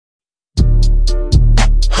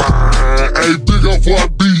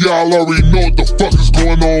FYB, y'all already know what the fuck is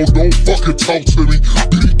going on. Don't fucking talk to me.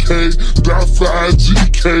 BK, that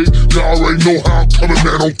 5GK, y'all already know how I'm coming,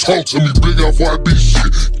 man. Don't talk to me. Big FYB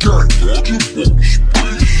shit. Gang,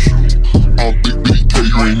 I'm Big BK,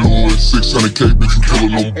 you ain't know it. 600K, bitch, you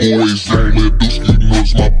killin' them boys. Long live Dooski, you know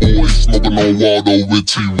it's my boy. Smoking on Waldo with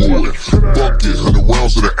T-Roy. Fuck it, 100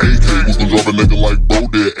 rounds to the AK. We gon' drop a nigga like Bo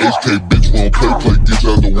did. HK, bitch, we don't play. Get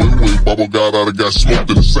out the way. Bubble got out and got smoked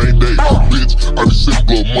in the same day. Bitch, I be sitting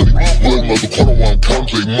blood money. Roll another corner while I'm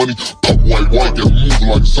counting money. Pop white, get moving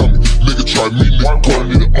like something. Nigga try me, nigga call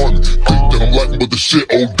me the army. Think that I'm lacking, but the shit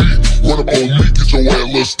OD. Run up on me, get your ass,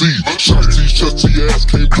 Lil Steve. Shot to chest to your ass,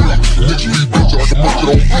 came through. Niggas be bitch, I can make it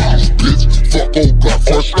on beats, bitch. Fuck old block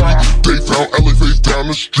front street. They found LA face down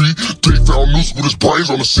the street. They found Noose with his brains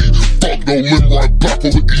on the seat. Fuck no limb right block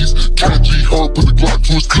over east. Can't G her, put the Glock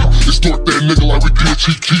to his teeth. Extort that nigga like we did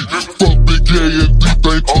cheeky. Fuck Big A and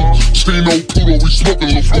D-Thing too. Chino Pluto, we smoking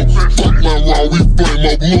Lil Flo. Fuck Line Round, we flame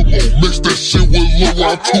up Lil Mo. Mix that shit with Lil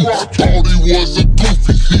Round too. Thought he was a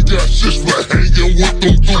goofy. He got shit for hanging with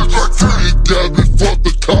them dudes. Free Gabby, fuck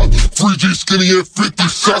the cops. Free G skinny and 50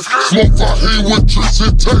 shots. Smoke Fahim with tricks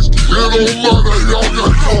and text. It don't matter, y'all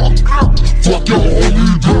got caught. Fuck your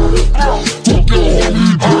homie dead. Fuck your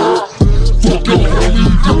homie dead. Fuck your homie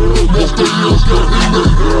dead. Most of y'all got in their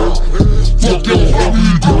head. Fuck your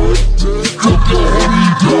homie dead. Fuck your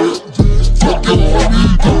homie dead. Fuck your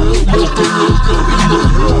homie dead. Most of y'all got in their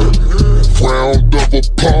head. Round of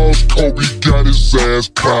applause, Kobe got his ass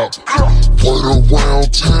popped. Word around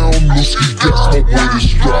town, Nooski got smoke with his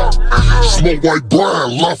strap. Smoke white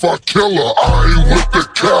Brian, Lafayette killer, I ain't with the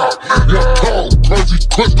cop. One call, crazy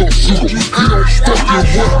quick gon' shoot him. He don't fucking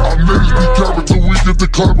work. Our niggas be capping till we get the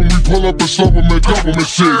clap and we pull up and slump him and dump him and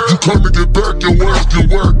shit. You come to get back, your ass get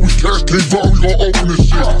whacked. We cash can't vote, we gon' open this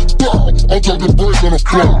shit. Bow, I'm talking break on the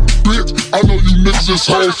floor. Bitch, I know you niggas is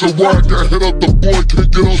hoes, so why I got hit up the boy, can't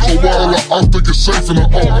get up so wild. I think it's safe in the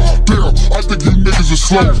damn, I think you niggas are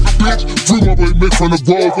slow. Bitch, free my boy Mick from the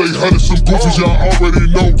Grove. 800 some goofies y'all already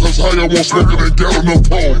know. Cause how y'all won't smoke it and get on the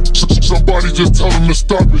pole. Somebody just tell them to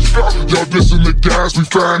stop it. Y'all dissing the guys, we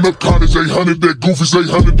frying up cottage. 800 dead goofies,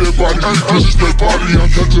 800 dead bodies. You disrespect body, I'm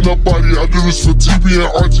touching up body. I do this for TV and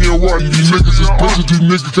RT and Roddy. These niggas is bitches, these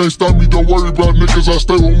niggas can't stop me. Don't worry about niggas, I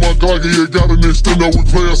stay with my Glock. Yeah, got an extender, we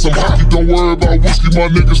play some hockey. Don't worry about whiskey, my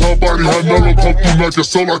niggas, hot body. Hot mellow, come through like a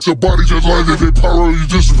soul out your body. Just like it, they pyro, you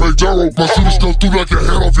disrespect gyro. My shooters come through like a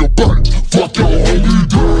head off your body. Fuck your homie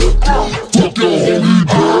dead. Fuck your homie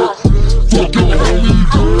dead.